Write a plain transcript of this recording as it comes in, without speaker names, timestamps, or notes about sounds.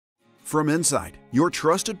From Insight, your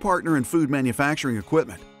trusted partner in food manufacturing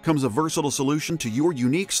equipment, comes a versatile solution to your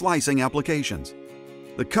unique slicing applications.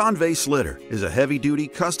 The Con-Vey Slitter is a heavy-duty,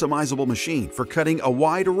 customizable machine for cutting a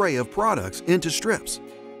wide array of products into strips.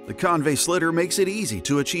 The Con-Vey Slitter makes it easy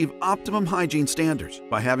to achieve optimum hygiene standards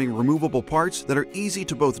by having removable parts that are easy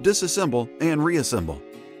to both disassemble and reassemble.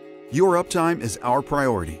 Your uptime is our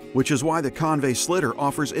priority, which is why the Con-Vey Slitter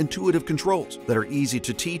offers intuitive controls that are easy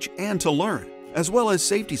to teach and to learn, as well as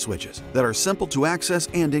safety switches that are simple to access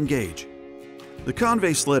and engage. The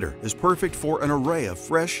Con-Vey Slitter is perfect for an array of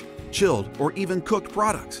fresh, chilled, or even cooked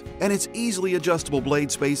products, and its easily adjustable blade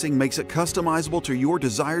spacing makes it customizable to your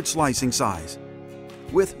desired slicing size.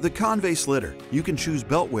 With the Con-Vey Slitter, you can choose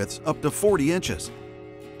belt widths up to 40 inches.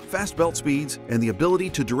 Fast belt speeds and the ability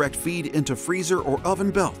to direct feed into freezer or oven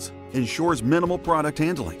belts ensures minimal product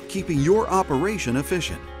handling, keeping your operation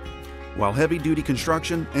efficient. While heavy-duty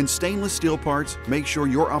construction and stainless steel parts make sure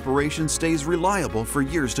your operation stays reliable for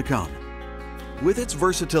years to come. With its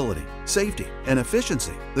versatility, safety, and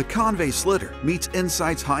efficiency, the Con-Vey Slitter meets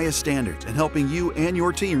Insight's highest standards in helping you and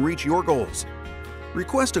your team reach your goals.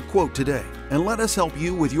 Request a quote today and let us help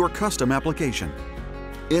you with your custom application.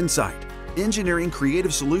 Insight, engineering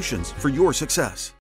creative solutions for your success.